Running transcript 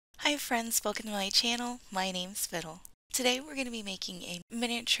Hi friends, welcome to my channel. My name's Fiddle. Today we're going to be making a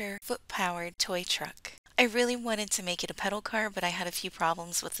miniature foot-powered toy truck. I really wanted to make it a pedal car, but I had a few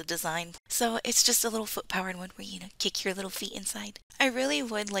problems with the design. So it's just a little foot-powered one where kick your little feet inside. I really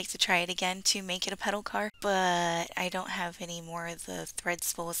would like to try it again to make it a pedal car, but I don't have any more of the thread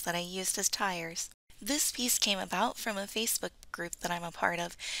spools that I used as tires. This piece came about from a Facebook group that I'm a part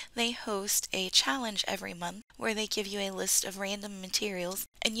of. They host a challenge every month where they give you a list of random materials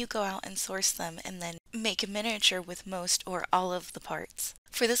and you go out and source them and then make a miniature with most or all of the parts.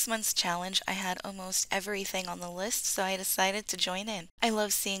 For this month's challenge, I had almost everything on the list, so I decided to join in. I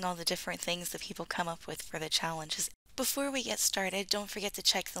love seeing all the different things that people come up with for the challenges. Before we get started, don't forget to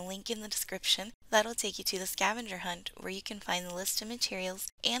check the link in the description. That'll take you to the Scavenger Hunt where you can find the list of materials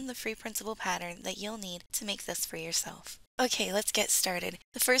and the free printable pattern that you'll need to make this for yourself. Okay, let's get started.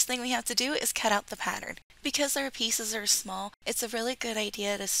 The first thing we have to do is cut out the pattern. Because our pieces are small, it's a really good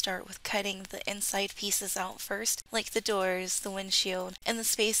idea to start with cutting the inside pieces out first, like the doors, the windshield, and the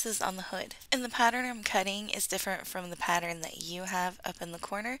spaces on the hood. And the pattern I'm cutting is different from the pattern that you have up in the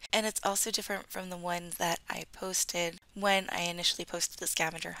corner, and it's also different from the one that I posted when I initially posted the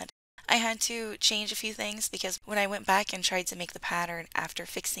Scavenger Hunt. I had to change a few things because when I went back and tried to make the pattern after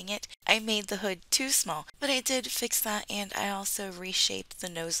fixing it, I made the hood too small. But I did fix that, and I also reshaped the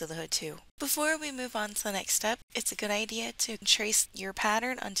nose of the hood too. Before we move on to the next step, it's a good idea to trace your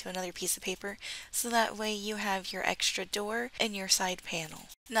pattern onto another piece of paper so that way you have your extra door and your side panel.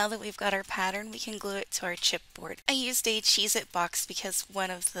 Now that we've got our pattern, we can glue it to our chipboard. I used a Cheez-It box because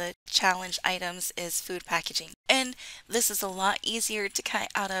one of the challenge items is food packaging. And this is a lot easier to cut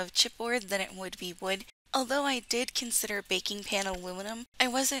out of chipboard than it would be wood. Although I did consider baking pan aluminum, I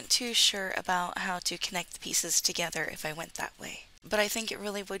wasn't too sure about how to connect the pieces together if I went that way. But I think it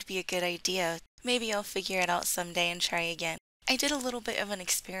really would be a good idea. Maybe I'll figure it out someday and try again. I did a little bit of an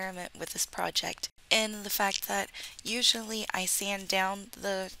experiment with this project in the fact that usually I sand down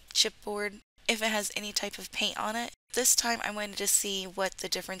the chipboard if it has any type of paint on it. This time I wanted to see what the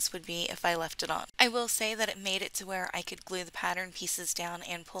difference would be if I left it on. I will say that it made it to where I could glue the pattern pieces down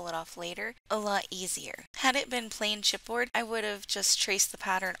and pull it off later a lot easier. Had it been plain chipboard, I would have just traced the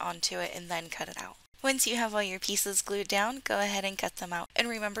pattern onto it and then cut it out. Once you have all your pieces glued down, go ahead and cut them out. And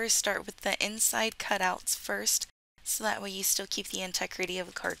remember, start with the inside cutouts first, so that way you still keep the integrity of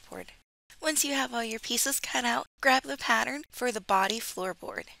the cardboard. Once you have all your pieces cut out, grab the pattern for the body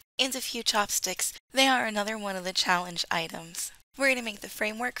floorboard and a few chopsticks. They are another one of the challenge items. We're going to make the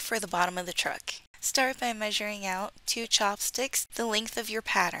framework for the bottom of the truck. Start by measuring out 2 chopsticks the length of your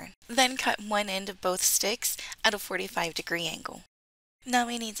pattern. Then cut one end of both sticks at a 45-degree angle. Now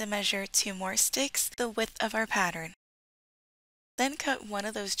we need to measure 2 more sticks the width of our pattern. Then cut one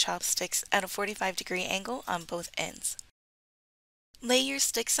of those chopsticks at a 45-degree angle on both ends. Lay your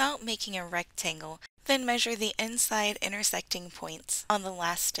sticks out making a rectangle, then measure the inside intersecting points on the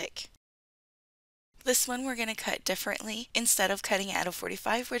last stick. This one we're going to cut differently. Instead of cutting it at a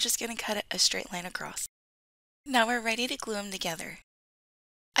 45, we're just going to cut it a straight line across. Now we're ready to glue them together.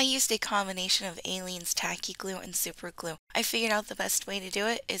 I used a combination of Aleene's tacky glue and super glue. I figured out the best way to do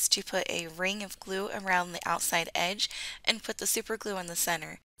it is to put a ring of glue around the outside edge and put the super glue in the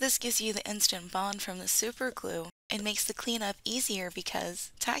center. This gives you the instant bond from the super glue and makes the cleanup easier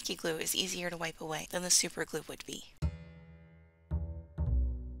because tacky glue is easier to wipe away than the super glue would be.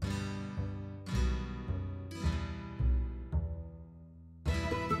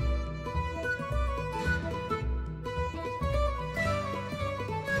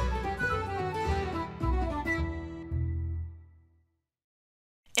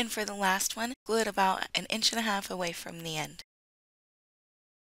 And for the last one, glue it about 1.5 inches away from the end.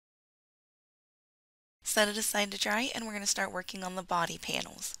 Set it aside to dry, and we're going to start working on the body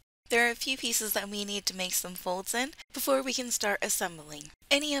panels. There are a few pieces that we need to make some folds in before we can start assembling.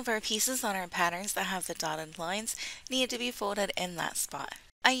 Any of our pieces on our patterns that have the dotted lines need to be folded in that spot.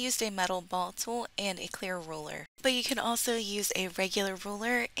 I used a metal ball tool and a clear ruler, but you can also use a regular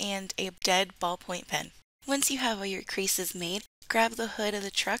ruler and a dead ballpoint pen. Once you have all your creases made, grab the hood of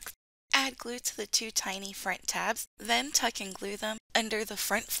the truck, add glue to the 2 tiny front tabs, then tuck and glue them under the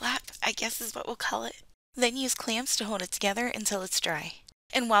front flap, I guess is what we'll call it. Then use clamps to hold it together until it's dry.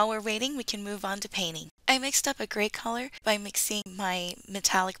 And while we're waiting, we can move on to painting. I mixed up a gray color by mixing my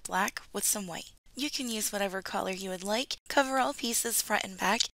metallic black with some white. You can use whatever color you would like, cover all pieces front and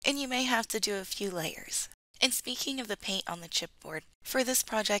back, and you may have to do a few layers. And speaking of the paint on the chipboard, for this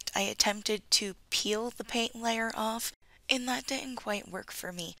project I attempted to peel the paint layer off, and that didn't quite work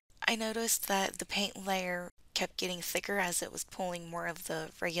for me. I noticed that the paint layer kept getting thicker as it was pulling more of the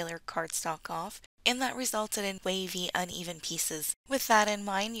regular cardstock off, and that resulted in wavy, uneven pieces. With that in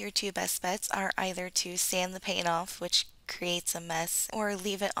mind, your two best bets are either to sand the paint off, which creates a mess, or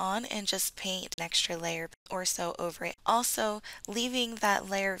leave it on and just paint an extra layer or so over it. Also, leaving that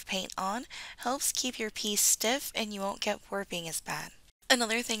layer of paint on helps keep your piece stiff and you won't get warping as bad.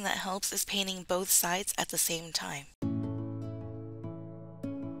 Another thing that helps is painting both sides at the same time.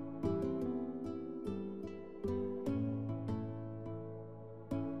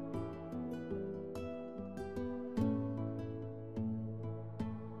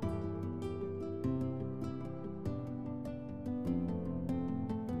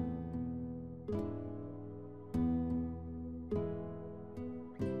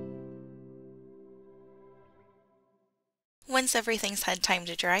 Once everything's had time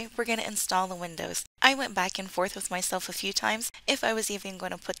to dry, we're going to install the windows. I went back and forth with myself a few times if I was even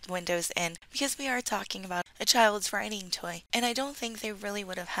going to put the windows in, because we are talking about a child's writing toy, and I don't think they really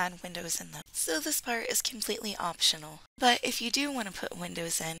would have had windows in them. So this part is completely optional. But if you do want to put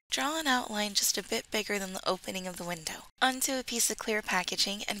windows in, draw an outline just a bit bigger than the opening of the window onto a piece of clear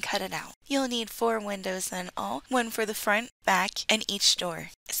packaging and cut it out. You'll need 4 windows in all, one for the front, back, and each door.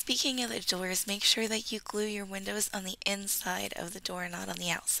 Speaking of the doors, make sure that you glue your windows on the inside of the door, not on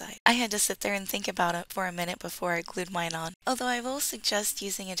the outside. I had to sit there and think about it for a minute before I glued mine on. Although I will suggest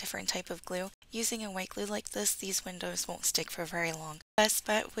using a different type of glue. Using a white glue like this, these windows won't stick for very long. Best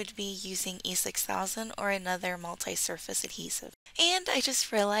bet would be using E6000 or another multi-surface adhesive. And I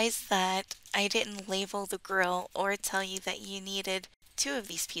just realized that I didn't label the grill or tell you that you needed 2 of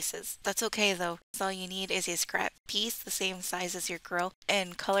these pieces. That's okay though, because all you need is a scrap piece the same size as your grill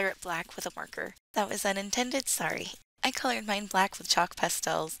and color it black with a marker. That was unintended, sorry. I colored mine black with chalk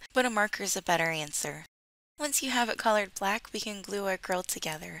pastels, but a marker is a better answer. Once you have it colored black, we can glue our grill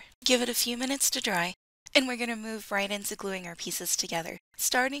together. Give it a few minutes to dry, and we're going to move right into gluing our pieces together.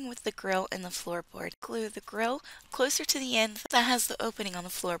 Starting with the grill and the floorboard. Glue the grill closer to the end that has the opening on the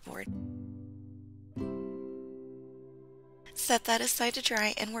floorboard. Set that aside to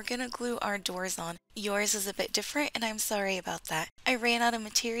dry, and we're going to glue our doors on. Yours is a bit different, and I'm sorry about that. I ran out of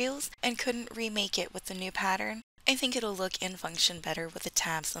materials and couldn't remake it with the new pattern. I think it'll look and function better with the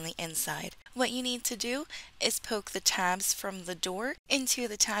tabs on the inside. What you need to do is poke the tabs from the door into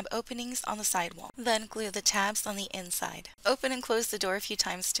the tab openings on the sidewall. Then glue the tabs on the inside. Open and close the door a few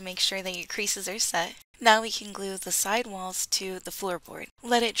times to make sure that your creases are set. Now we can glue the side walls to the floorboard.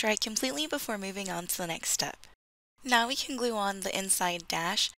 Let it dry completely before moving on to the next step. Now we can glue on the inside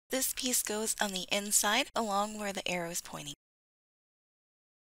dash. This piece goes on the inside along where the arrow is pointing.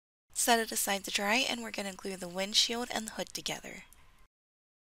 Set it aside to dry, and we're going to glue the windshield and the hood together.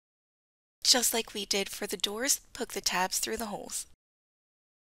 Just like we did for the doors, poke the tabs through the holes.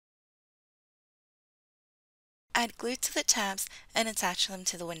 Add glue to the tabs and attach them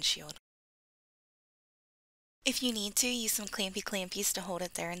to the windshield. If you need to, use some clampy clampies to hold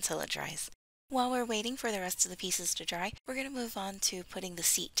it there until it dries. While we're waiting for the rest of the pieces to dry, we're going to move on to putting the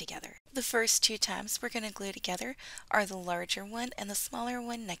seat together. The first 2 tabs we're going to glue together are the larger one and the smaller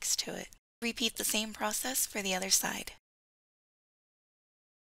one next to it. Repeat the same process for the other side.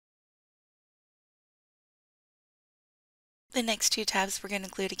 The next 2 tabs we're going to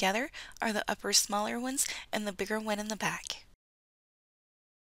glue together are the upper smaller ones and the bigger one in the back.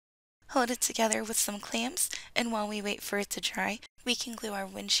 Hold it together with some clamps, and while we wait for it to dry, we can glue our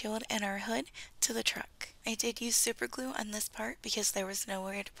windshield and our hood to the truck. I did use super glue on this part because there was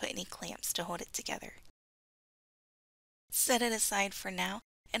nowhere to put any clamps to hold it together. Set it aside for now,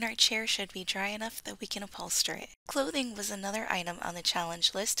 and our chair should be dry enough that we can upholster it. Clothing was another item on the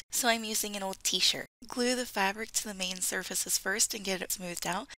challenge list, so I'm using an old t-shirt. Glue the fabric to the main surfaces first and get it smoothed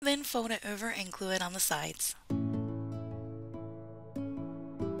out, then fold it over and glue it on the sides.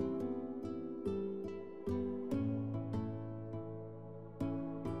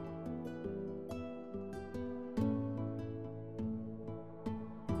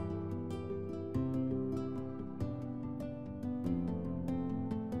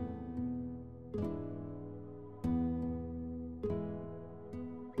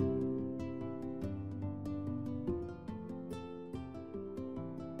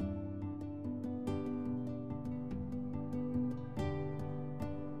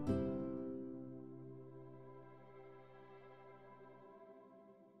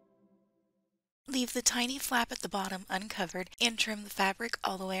 Leave the tiny flap at the bottom uncovered and trim the fabric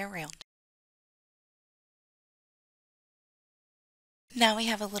all the way around. Now we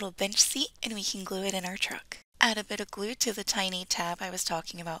have a little bench seat and we can glue it in our truck. Add a bit of glue to the tiny tab I was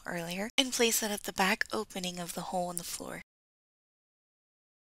talking about earlier and place it at the back opening of the hole in the floor.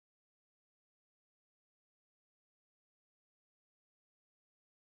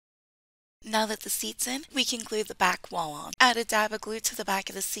 Now that the seat's in, we can glue the back wall on. Add a dab of glue to the back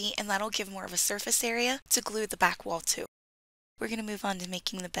of the seat and that'll give more of a surface area to glue the back wall to. We're going to move on to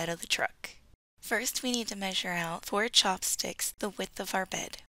making the bed of the truck. First, we need to measure out 4 chopsticks the width of our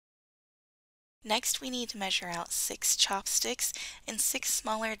bed. Next, we need to measure out 6 chopsticks and 6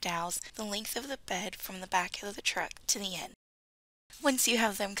 smaller dowels the length of the bed from the back of the truck to the end. Once you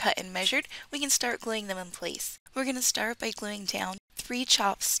have them cut and measured, we can start gluing them in place. We're going to start by gluing down 3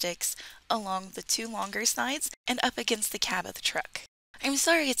 chopsticks along the 2 longer sides and up against the cab of the truck. I'm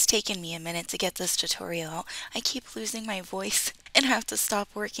sorry it's taken me a minute to get this tutorial out. I keep losing my voice and have to stop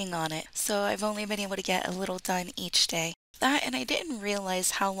working on it, so I've only been able to get a little done each day. That, and I didn't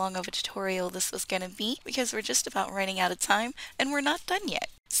realize how long of a tutorial this was going to be because we're just about running out of time and we're not done yet.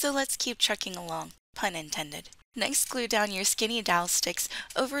 So let's keep trucking along, pun intended. Next, glue down your skinny dowel sticks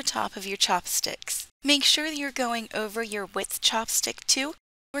over top of your chopsticks. Make sure that you're going over your width chopstick too.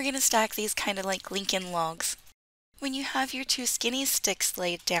 We're going to stack these kind of like Lincoln logs. When you have your 2 skinny sticks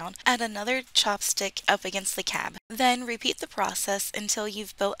laid down, add another chopstick up against the cab. Then repeat the process until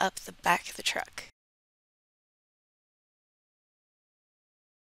you've built up the back of the truck.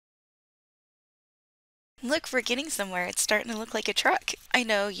 Look, we're getting somewhere. It's starting to look like a truck. I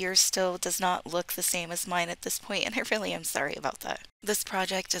know yours still does not look the same as mine at this point, and I really am sorry about that. This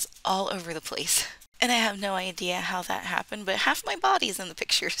project is all over the place, and I have no idea how that happened, but half my body's in the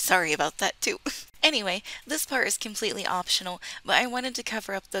picture. Sorry about that too. Anyway, this part is completely optional, but I wanted to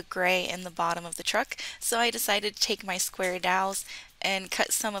cover up the gray in the bottom of the truck, so I decided to take my square dowels and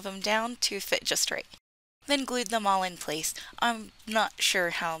cut some of them down to fit just right. Then glued them all in place. I'm not sure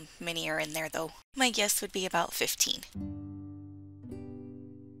how many are in there though. My guess would be about 15.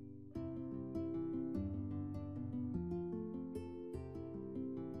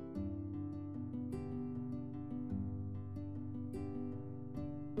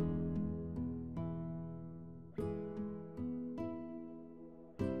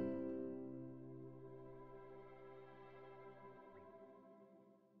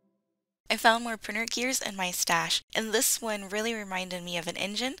 I found more printer gears in my stash, and this one really reminded me of an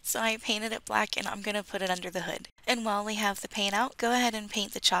engine, so I painted it black and I'm going to put it under the hood. And while we have the paint out, go ahead and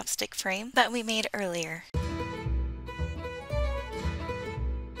paint the chopstick frame that we made earlier.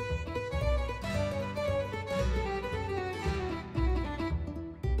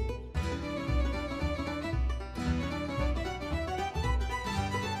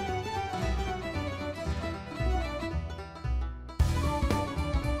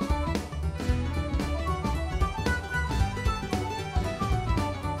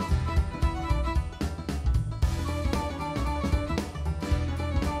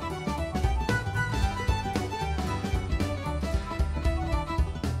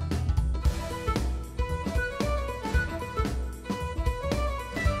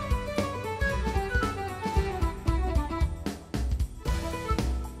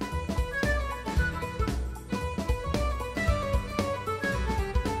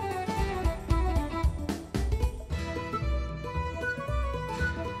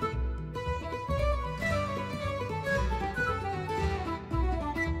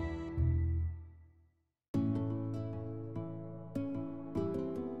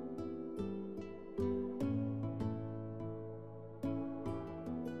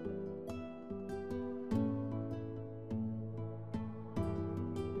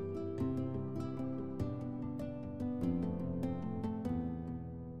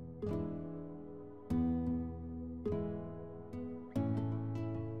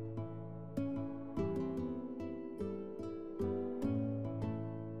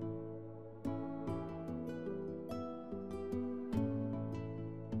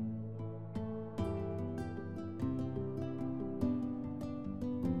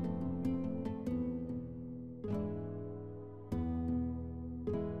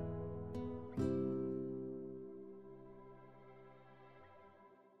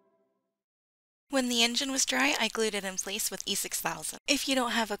 When the engine was dry, I glued it in place with E6000. If you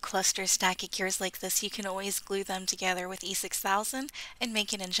don't have a cluster stack of gears like this, you can always glue them together with E6000 and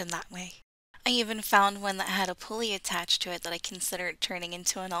make an engine that way. I even found one that had a pulley attached to it that I considered turning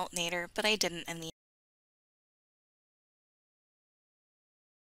into an alternator, but I didn't in the end.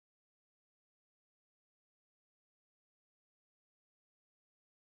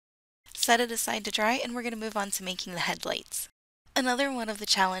 Set it aside to dry, and we're going to move on to making the headlights. Another one of the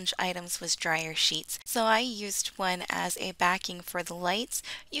challenge items was dryer sheets, so I used one as a backing for the lights.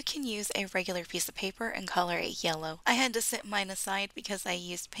 You can use a regular piece of paper and color it yellow. I had to set mine aside because I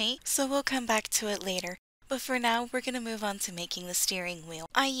used paint, so we'll come back to it later. But for now, we're going to move on to making the steering wheel.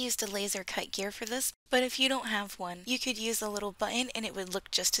 I used a laser cut gear for this, but if you don't have one, you could use a little button and it would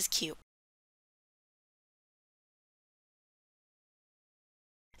look just as cute.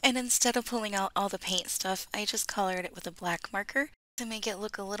 And instead of pulling out all the paint stuff, I just colored it with a black marker to make it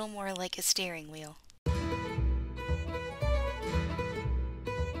look a little more like a steering wheel.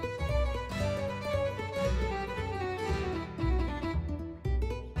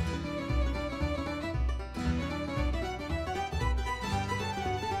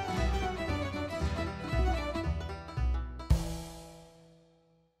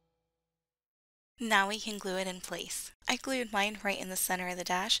 Now we can glue it in place. I glued mine right in the center of the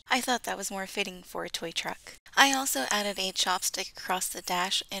dash. I thought that was more fitting for a toy truck. I also added a chopstick across the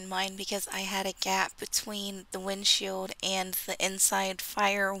dash in mine because I had a gap between the windshield and the inside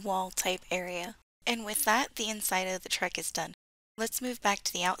firewall type area. And with that, the inside of the truck is done. Let's move back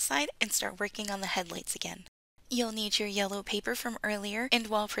to the outside and start working on the headlights again. You'll need your yellow paper from earlier and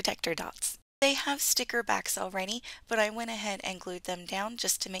wall protector dots. They have sticker backs already, but I went ahead and glued them down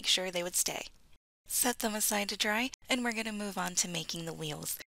just to make sure they would stay. Set them aside to dry, and we're going to move on to making the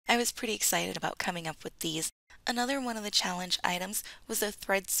wheels. I was pretty excited about coming up with these. Another one of the challenge items was a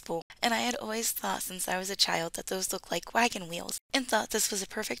thread spool, and I had always thought since I was a child that those looked like wagon wheels, and thought this was a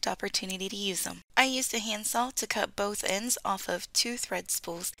perfect opportunity to use them. I used a handsaw to cut both ends off of 2 thread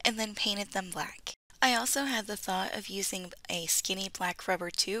spools, and then painted them black. I also had the thought of using a skinny black rubber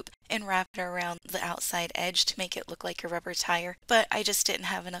tube and wrap it around the outside edge to make it look like a rubber tire, but I just didn't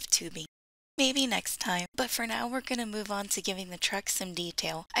have enough tubing. Maybe next time, but for now we're going to move on to giving the truck some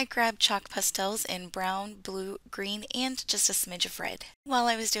detail. I grabbed chalk pastels in brown, blue, green, and just a smidge of red. While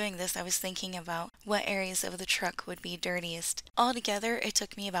I was doing this, I was thinking about what areas of the truck would be dirtiest. Altogether, it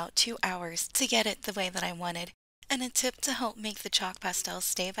took me about 2 hours to get it the way that I wanted. And a tip to help make the chalk pastels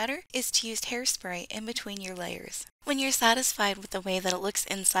stay better is to use hairspray in between your layers. When you're satisfied with the way that it looks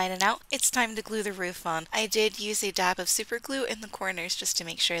inside and out, it's time to glue the roof on. I did use a dab of super glue in the corners just to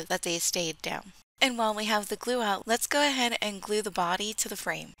make sure that they stayed down. And while we have the glue out, let's go ahead and glue the body to the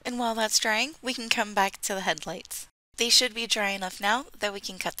frame. And while that's drying, we can come back to the headlights. They should be dry enough now that we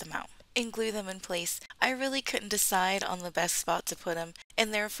can cut them out and glue them in place. I really couldn't decide on the best spot to put them,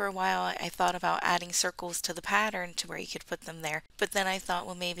 and there for a while I thought about adding circles to the pattern to where you could put them there, but then I thought,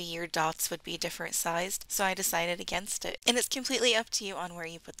 well, maybe your dots would be different sized, so I decided against it, and it's completely up to you on where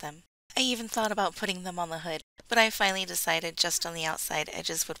you put them. I even thought about putting them on the hood, but I finally decided just on the outside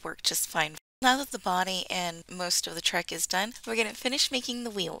edges would work just fine. Now that the body and most of the truck is done, we're going to finish making the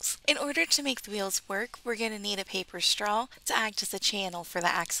wheels. In order to make the wheels work, we're going to need a paper straw to act as a channel for the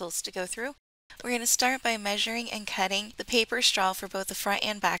axles to go through. We're going to start by measuring and cutting the paper straw for both the front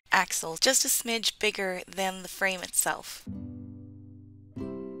and back axles, just a smidge bigger than the frame itself.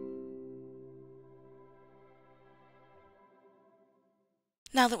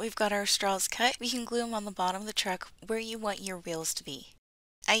 Now that we've got our straws cut, we can glue them on the bottom of the truck where you want your wheels to be.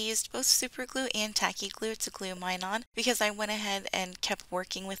 I used both super glue and tacky glue to glue mine on because I went ahead and kept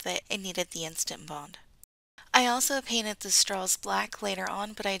working with it and needed the instant bond. I also painted the straws black later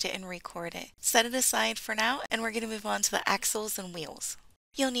on, but I didn't record it. Set it aside for now, and we're going to move on to the axles and wheels.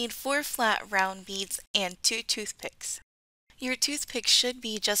 You'll need 4 flat round beads and 2 toothpicks. Your toothpicks should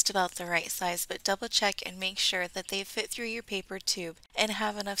be just about the right size, but double check and make sure that they fit through your paper tube and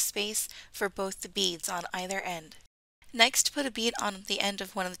have enough space for both the beads on either end. Next, put a bead on the end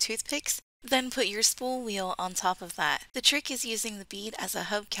of one of the toothpicks, then put your spool wheel on top of that. The trick is using the bead as a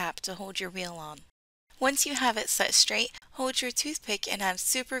hubcap to hold your wheel on. Once you have it set straight, hold your toothpick and add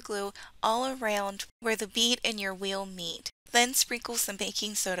super glue all around where the bead and your wheel meet. Then sprinkle some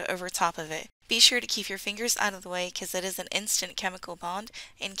baking soda over top of it. Be sure to keep your fingers out of the way because it is an instant chemical bond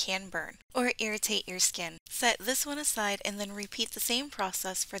and can burn or irritate your skin. Set this one aside and then repeat the same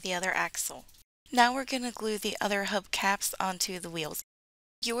process for the other axle. Now we're going to glue the other hubcaps onto the wheels.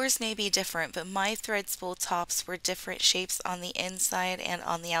 Yours may be different, but my thread spool tops were different shapes on the inside and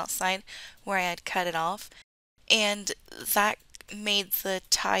on the outside where I had cut it off, and that made the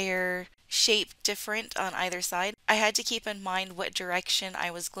tire shape different on either side. I had to keep in mind what direction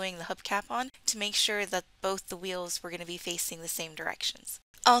I was gluing the hubcap on to make sure that both the wheels were going to be facing the same directions.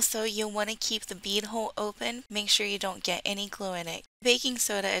 Also, you'll want to keep the bead hole open. Make sure you don't get any glue in it. Baking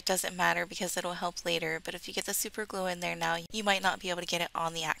soda, it doesn't matter because it'll help later, but if you get the super glue in there now, you might not be able to get it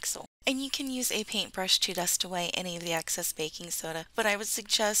on the axle. And you can use a paintbrush to dust away any of the excess baking soda, but I would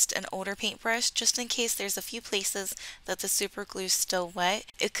suggest an older paintbrush just in case there's a few places that the super glue's still wet.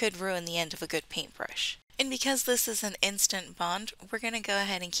 It could ruin the end of a good paintbrush. And because this is an instant bond, we're going to go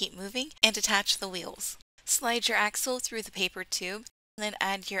ahead and keep moving and attach the wheels. Slide your axle through the paper tube, then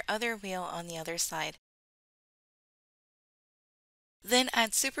add your other wheel on the other side. Then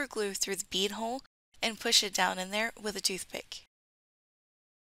add super glue through the bead hole and push it down in there with a toothpick.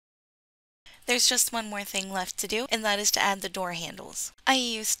 There's just one more thing left to do, and that is to add the door handles. I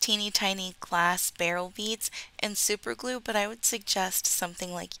used teeny tiny glass barrel beads and super glue, but I would suggest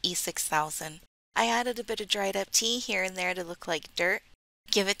something like E6000. I added a bit of dried up tea here and there to look like dirt.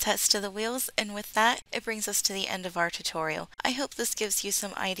 Give a test to the wheels, and with that, it brings us to the end of our tutorial. I hope this gives you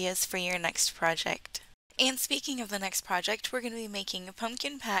some ideas for your next project. And speaking of the next project, we're going to be making a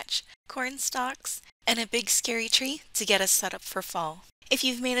pumpkin patch, corn stalks, and a big scary tree to get us set up for fall. If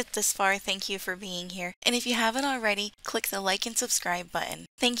you've made it this far, thank you for being here. And if you haven't already, click the like and subscribe button.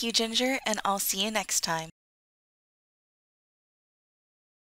 Thank you, Ginger, and I'll see you next time.